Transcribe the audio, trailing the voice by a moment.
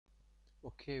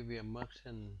Okay, wir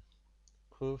möchten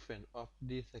prüfen, ob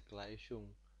diese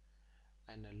Gleichung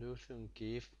eine Lösung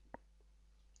gibt.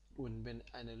 Und wenn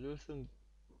eine Lösung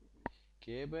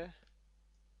gäbe,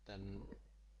 dann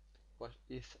was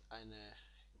ist eine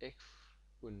x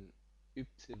und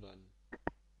y?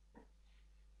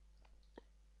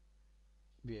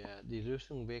 Die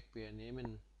Lösung weg, wir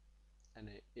nehmen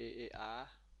eine EEA,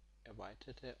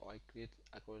 erweiterte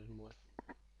Euklid-Algorithmus.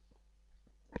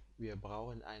 Wir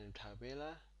brauchen eine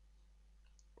Tabelle.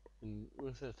 In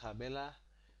unserer Tabelle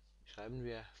schreiben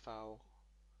wir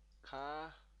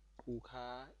VK,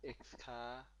 QK,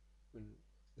 XK und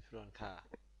YK.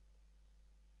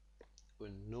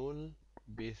 Und 0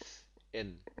 bis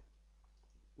n.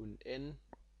 Und n,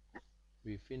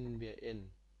 wie finden wir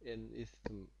n? N ist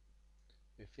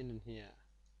wir finden hier,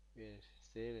 wir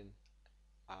zählen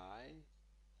 1,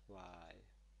 2,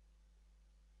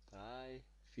 3,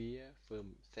 4,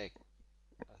 5, 6.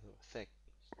 Also 6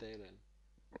 zählen.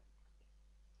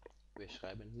 Wir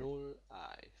schreiben 0,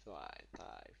 1, 2,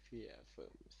 3, 4,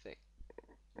 5, 6.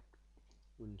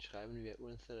 Und schreiben wir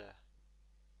unsere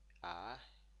A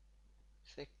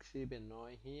 6, 7,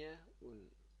 9 hier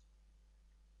und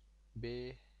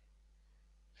B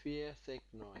 4,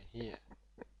 6, 9 hier.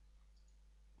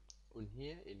 Und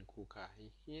hier in QK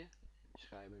hier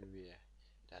schreiben wir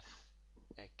das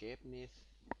Ergebnis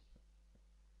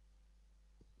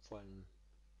von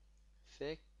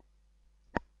 6,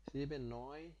 7,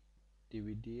 9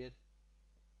 dividiert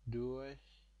durch,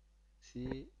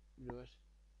 durch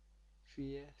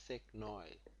 4, 6,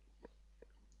 9.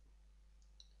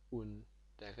 Und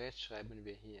der Rest schreiben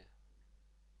wir hier.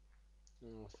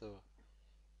 Also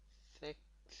 6,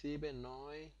 7,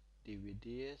 9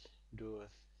 dividiert durch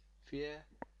 4,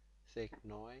 6,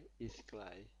 9 ist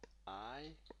gleich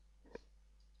 1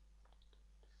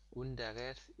 und der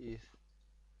Rest ist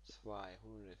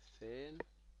 210.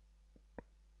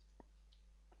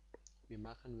 Wie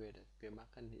machen wir das? Wir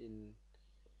machen in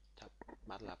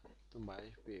MATLAB zum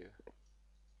Beispiel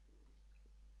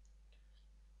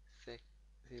 6,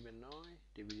 7, 9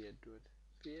 dividiert durch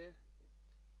 4,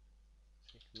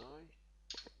 6, 9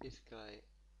 ist gleich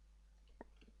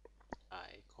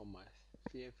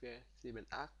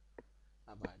 1,4478,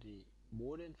 aber die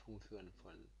Bodenfunktion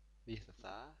von dieser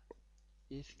Zahl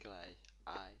ist gleich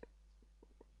 1.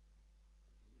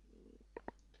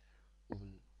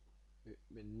 Und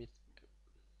wenn mit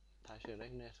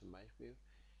Taschenrechner zum Beispiel,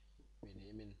 wir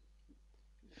nehmen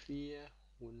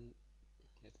 400,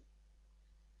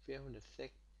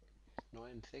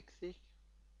 469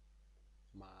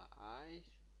 mal 1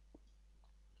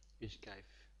 ist gleich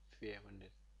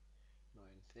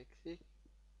 469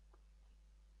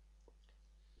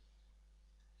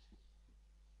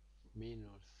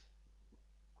 minus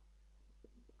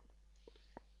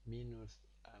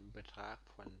Betrag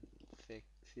von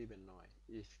 679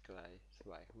 ist gleich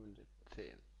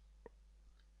 210.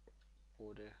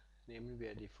 Oder nehmen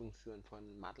wir die Funktion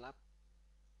von MATLAB,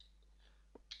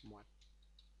 Mod,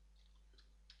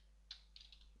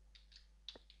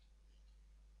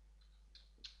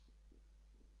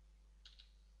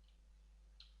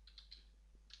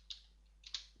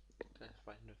 das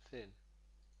 210.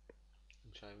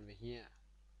 Und schreiben wir hier.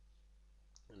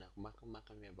 Und dann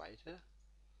machen wir weiter.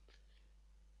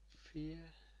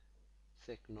 4,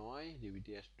 6, 9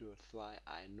 dividiert durch 2,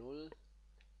 1, 0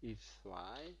 ist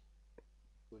 2.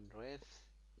 Und Rest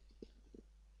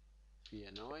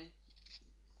 4, 9.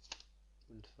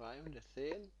 Und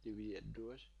 210 dividiert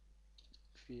durch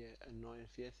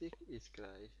 49 ist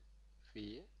gleich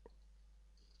 4.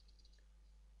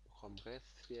 Bekommen Rest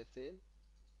 14.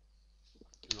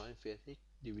 49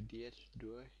 dividiert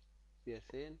durch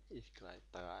 14 ist gleich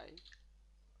 3.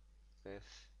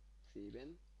 Rest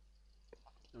 7.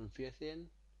 Und 14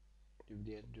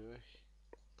 dividiert durch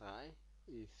 3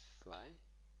 ist 2.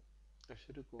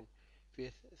 Entschuldigung,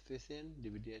 14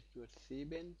 dividiert durch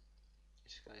 7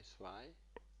 ist gleich 2.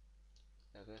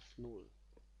 Der Rest 0.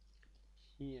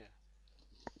 Hier,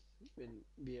 wenn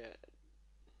wir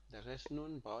der Rest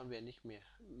nun brauchen wir nicht mehr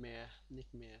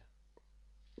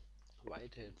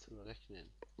weiter zu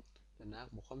rechnen. Danach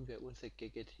bekommen wir unser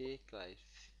GGT gleich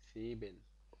 7.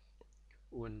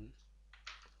 Und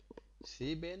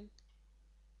 7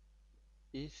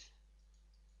 ist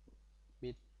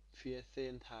mit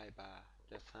 14 teilbar.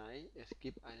 Das heißt, es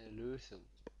gibt eine Lösung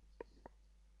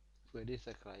für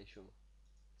diese Gleichung.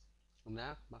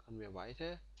 Danach machen wir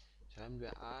weiter. Schreiben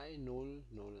wir I, 0,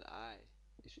 0, I.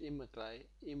 Ist immer gleich,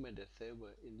 immer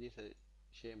dasselbe in diesem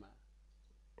Schema.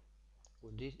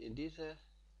 Und in dieser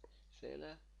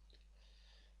Zelle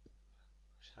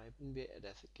schreiben wir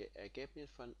das Ergebnis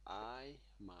von I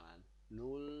mal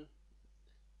 0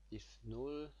 ist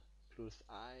 0 plus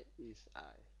I ist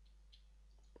I.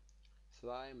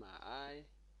 2 mal I,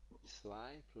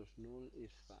 2 plus 0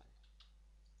 ist 2.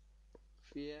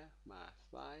 4 mal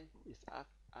 2 ist 8,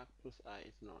 8 plus I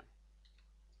ist 9.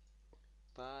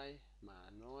 3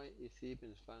 mal 9 ist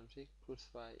 27,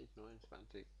 plus 2 ist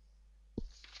 29.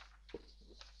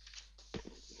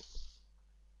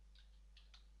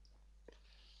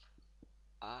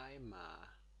 I mal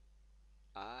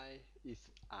I ist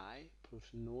I,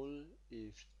 plus 0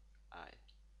 ist I.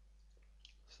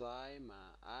 2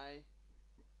 mal I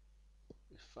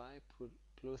ist 2,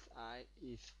 plus I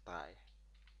ist 3.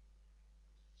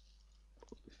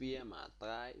 4 mal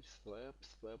 3 ist 12,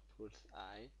 12 plus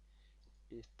I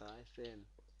ist 13.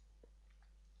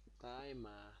 3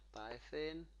 mal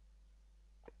 13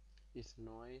 ist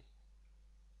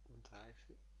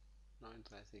 39,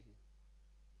 39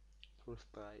 plus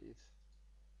 3 ist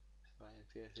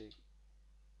 42.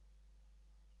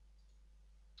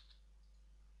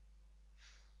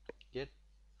 Jetzt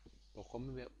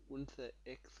bekommen wir unser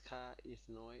xk ist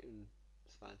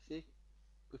 29,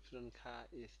 yk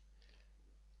ist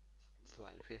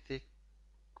 42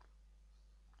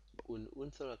 und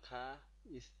unser k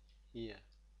ist hier.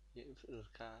 Hier unser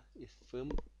k ist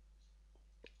 5,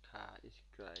 k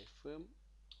ist gleich 5,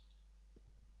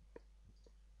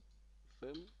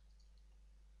 5,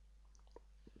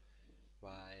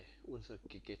 weil unser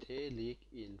GGT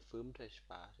liegt in 5.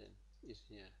 Spalten. Ist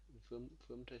hier. In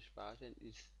 5. Spalten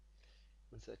ist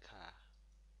unser k.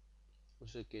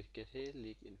 Unser GGT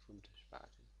liegt in 5.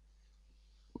 Spalten.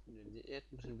 Und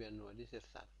jetzt müssen wir nur diesen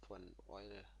Satz von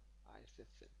Euler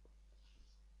einsetzen.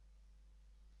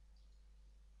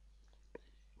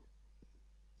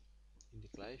 In der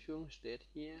Gleichung steht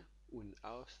hier und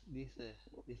aus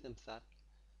diesem Satz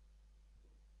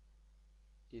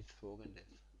ist folgendes.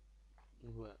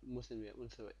 Nur müssen wir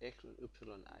unsere x und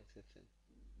y einsetzen.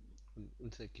 Und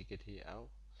unser GGT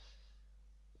auch.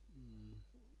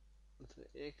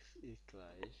 Unser x ist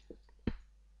gleich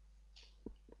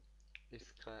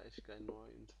ist gleich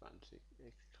 29.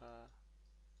 xk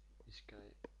ist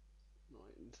gleich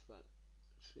 29.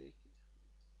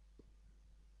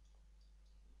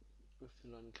 yk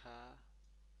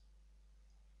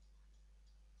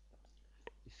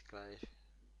ist gleich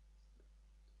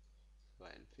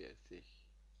 42.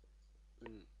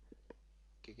 Und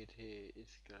GGT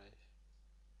ist gleich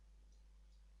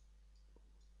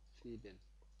 7.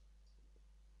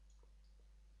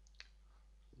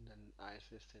 Und dann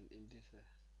einsetzen in diese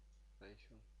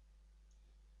Gleichung.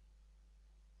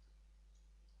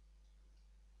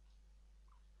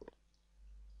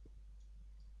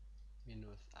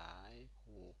 Minus I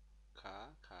hoch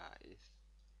k, k ist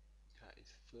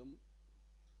 5,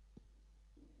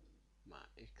 mal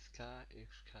xk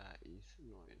ist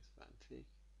 29,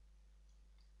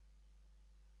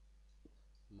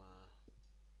 mal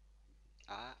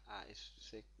a ist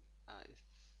 6, a ist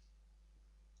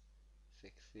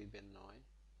 6, 7, 9,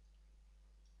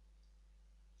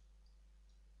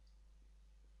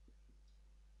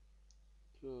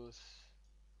 plus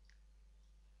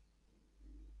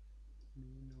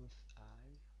minus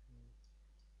I,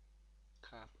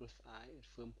 k plus I ist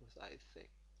 5 plus I ist 6,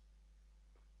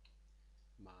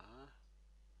 mal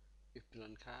yk ist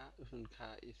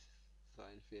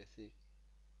 42,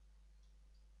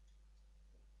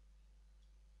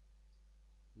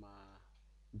 mal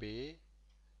b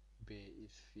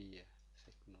ist 4,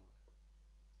 6, 9.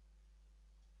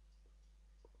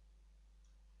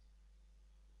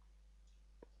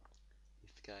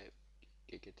 Ist gleich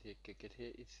GGT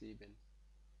ist 7.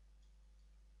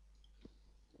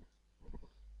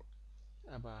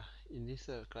 Aber in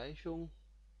dieser Gleichung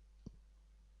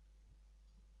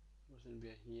müssen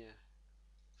wir hier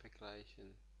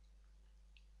vergleichen.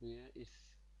 Hier ist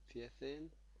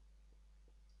 14.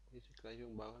 Diese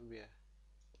Gleichung brauchen wir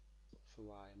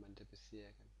 2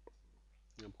 multiplizieren.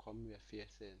 Dann bekommen wir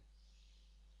 14.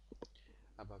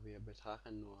 Aber wir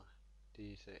betrachten nur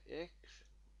diese x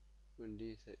und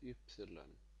diese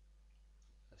y.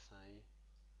 Das heißt,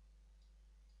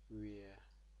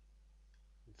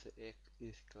 unser x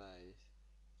ist gleich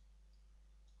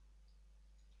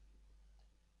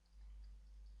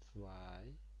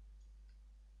 2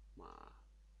 mal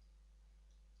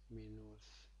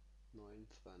minus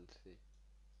 29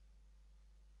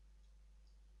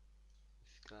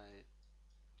 ist gleich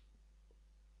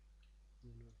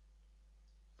minus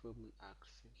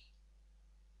 85.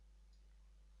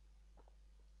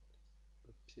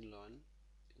 Y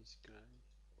ist gleich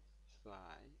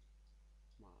 2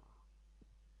 mal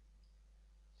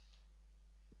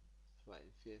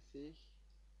 42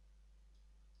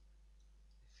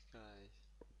 ist gleich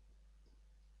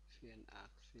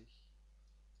 84.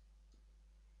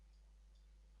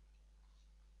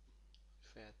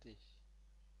 Fertig.